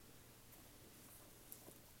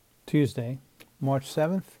Tuesday, March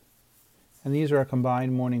 7th, and these are our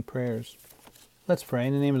combined morning prayers. Let's pray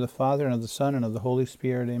in the name of the Father, and of the Son, and of the Holy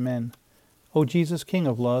Spirit. Amen. O Jesus, King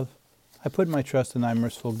of love, I put my trust in thy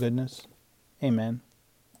merciful goodness. Amen.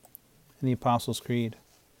 In the Apostles' Creed,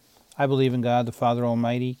 I believe in God, the Father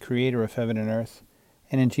Almighty, creator of heaven and earth,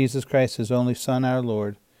 and in Jesus Christ, his only Son, our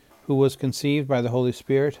Lord, who was conceived by the Holy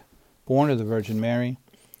Spirit, born of the Virgin Mary,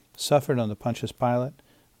 suffered under Pontius Pilate,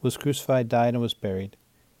 was crucified, died, and was buried.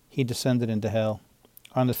 He descended into hell.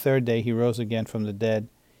 On the third day he rose again from the dead.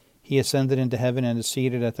 He ascended into heaven and is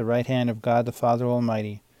seated at the right hand of God the Father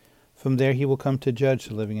Almighty. From there he will come to judge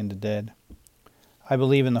the living and the dead. I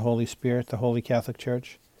believe in the Holy Spirit, the Holy Catholic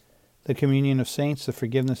Church, the communion of saints, the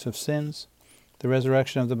forgiveness of sins, the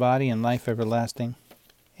resurrection of the body, and life everlasting.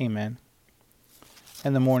 Amen.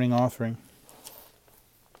 And the morning offering.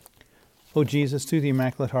 O Jesus, through the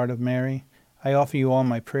Immaculate Heart of Mary, I offer you all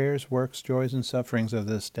my prayers, works, joys, and sufferings of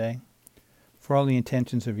this day, for all the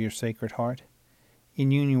intentions of your Sacred Heart,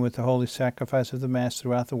 in union with the holy sacrifice of the Mass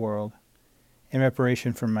throughout the world, in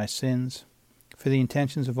reparation for my sins, for the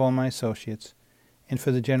intentions of all my associates, and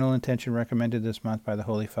for the general intention recommended this month by the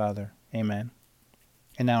Holy Father. Amen.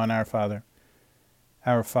 And now in Our Father.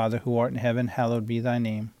 Our Father, who art in heaven, hallowed be thy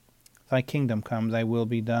name. Thy kingdom come, thy will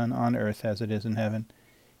be done on earth as it is in heaven.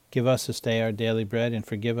 Give us this day our daily bread, and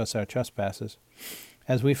forgive us our trespasses,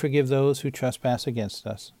 as we forgive those who trespass against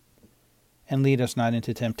us. And lead us not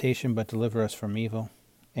into temptation, but deliver us from evil.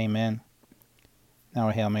 Amen. Now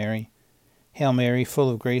a Hail Mary. Hail Mary, full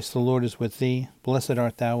of grace, the Lord is with thee. Blessed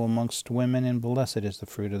art thou amongst women, and blessed is the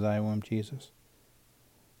fruit of thy womb, Jesus.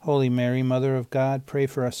 Holy Mary, Mother of God, pray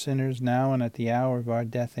for us sinners, now and at the hour of our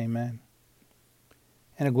death. Amen.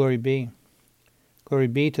 And a glory be. Glory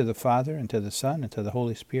be to the Father, and to the Son, and to the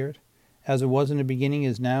Holy Spirit, as it was in the beginning,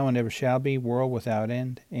 is now, and ever shall be, world without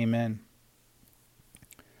end. Amen.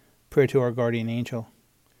 Prayer to our guardian angel.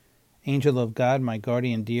 Angel of God, my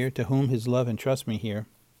guardian dear, to whom his love entrusts me here,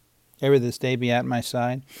 ever this day be at my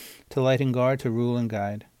side, to light and guard, to rule and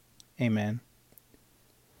guide. Amen.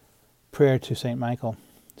 Prayer to Saint Michael.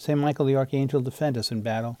 Saint Michael the Archangel, defend us in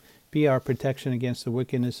battle. Be our protection against the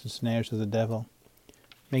wickedness and snares of the devil.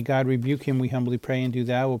 May God rebuke him, we humbly pray, and do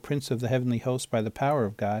thou, O Prince of the heavenly host, by the power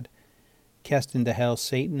of God, cast into hell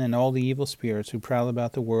Satan and all the evil spirits who prowl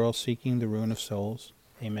about the world seeking the ruin of souls.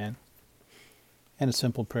 Amen. And a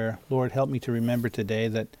simple prayer. Lord, help me to remember today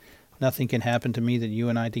that nothing can happen to me that you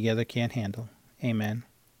and I together can't handle. Amen.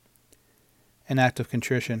 An act of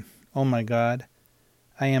contrition. O my God,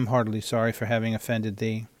 I am heartily sorry for having offended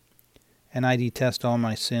thee, and I detest all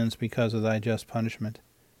my sins because of thy just punishment.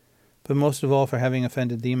 But most of all for having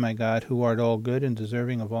offended thee, my God, who art all good and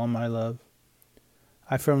deserving of all my love.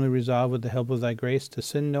 I firmly resolve, with the help of thy grace, to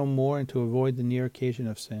sin no more and to avoid the near occasion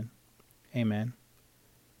of sin. Amen.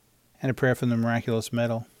 And a prayer from the miraculous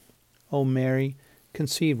medal. O Mary,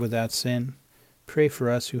 conceived without sin, pray for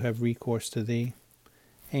us who have recourse to thee.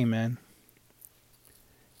 Amen.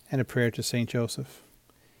 And a prayer to Saint Joseph.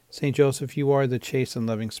 Saint Joseph, you are the chaste and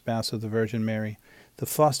loving spouse of the Virgin Mary, the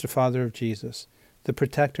foster father of Jesus, the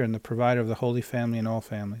protector and the provider of the Holy Family and all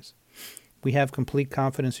families. We have complete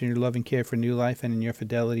confidence in your loving care for new life and in your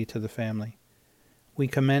fidelity to the family. We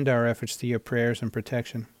commend our efforts to your prayers and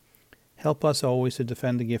protection. Help us always to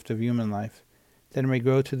defend the gift of human life, that it may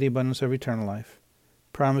grow to the abundance of eternal life,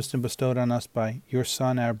 promised and bestowed on us by your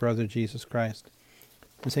Son, our brother, Jesus Christ.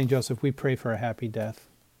 And Saint Joseph, we pray for a happy death.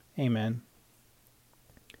 Amen.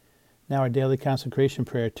 Now our daily consecration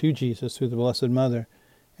prayer to Jesus through the Blessed Mother,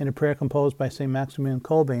 and a prayer composed by St. Maximilian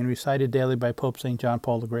Kolbe and recited daily by Pope St. John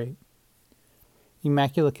Paul the Great.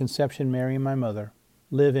 Immaculate Conception, Mary, my Mother,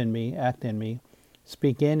 live in me, act in me,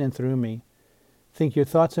 speak in and through me. Think your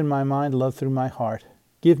thoughts in my mind, love through my heart.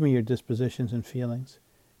 Give me your dispositions and feelings.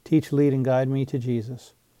 Teach, lead, and guide me to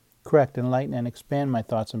Jesus. Correct, enlighten, and expand my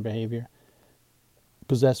thoughts and behavior.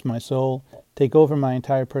 Possess my soul. Take over my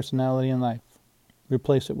entire personality and life.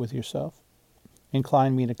 Replace it with yourself.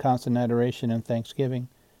 Incline me to constant adoration and thanksgiving.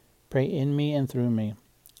 Pray in me and through me.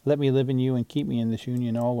 Let me live in you and keep me in this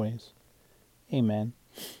union always. Amen.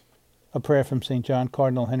 A prayer from St. John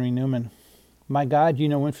Cardinal Henry Newman. My God, you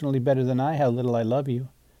know infinitely better than I how little I love you.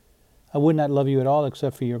 I would not love you at all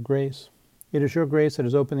except for your grace. It is your grace that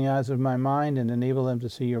has opened the eyes of my mind and enabled them to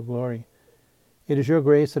see your glory. It is your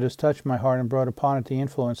grace that has touched my heart and brought upon it the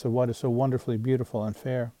influence of what is so wonderfully beautiful and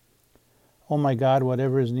fair. O my God,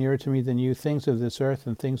 whatever is nearer to me than you, things of this earth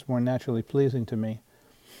and things more naturally pleasing to me,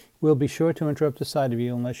 will be sure to interrupt the sight of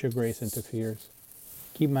you unless your grace interferes.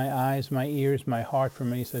 Keep my eyes, my ears, my heart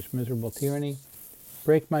from any such miserable tyranny.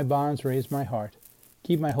 Break my bonds, raise my heart.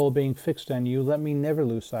 Keep my whole being fixed on you. Let me never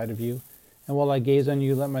lose sight of you, And while I gaze on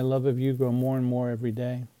you, let my love of you grow more and more every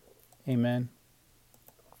day. Amen.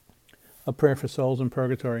 A prayer for souls in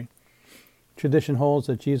purgatory. Tradition holds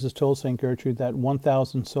that Jesus told St. Gertrude that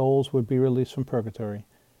 1,000 souls would be released from purgatory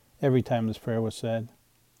every time this prayer was said.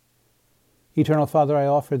 Eternal Father, I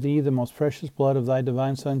offer thee the most precious blood of thy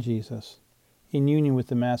divine Son, Jesus, in union with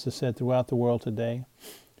the Masses said throughout the world today,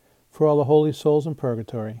 for all the holy souls in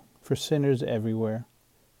purgatory, for sinners everywhere,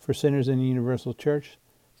 for sinners in the universal church,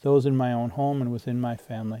 those in my own home and within my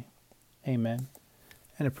family. Amen.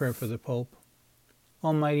 And a prayer for the Pope.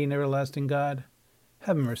 Almighty and everlasting God,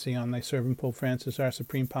 have mercy on thy servant Pope Francis, our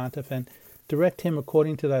Supreme Pontiff, and direct him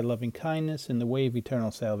according to thy loving kindness in the way of eternal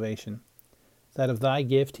salvation, that of thy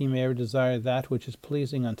gift he may ever desire that which is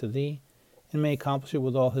pleasing unto thee, and may accomplish it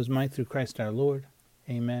with all his might through Christ our Lord.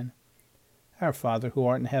 Amen. Our Father, who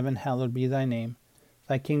art in heaven, hallowed be thy name.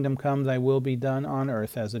 Thy kingdom come, thy will be done on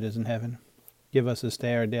earth as it is in heaven. Give us this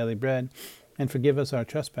day our daily bread, and forgive us our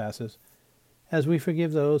trespasses, as we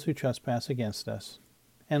forgive those who trespass against us.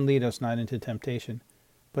 And lead us not into temptation,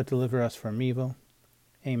 but deliver us from evil.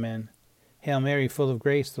 Amen. Hail Mary, full of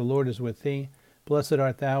grace, the Lord is with thee. Blessed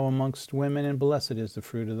art thou amongst women, and blessed is the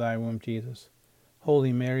fruit of thy womb, Jesus.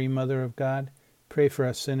 Holy Mary, Mother of God, pray for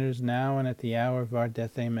us sinners, now and at the hour of our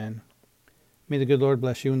death. Amen. May the good Lord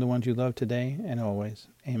bless you and the ones you love today and always.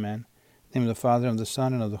 Amen. In the name of the Father, and of the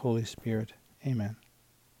Son, and of the Holy Spirit. Amen.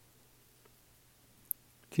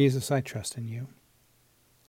 Jesus, I trust in you.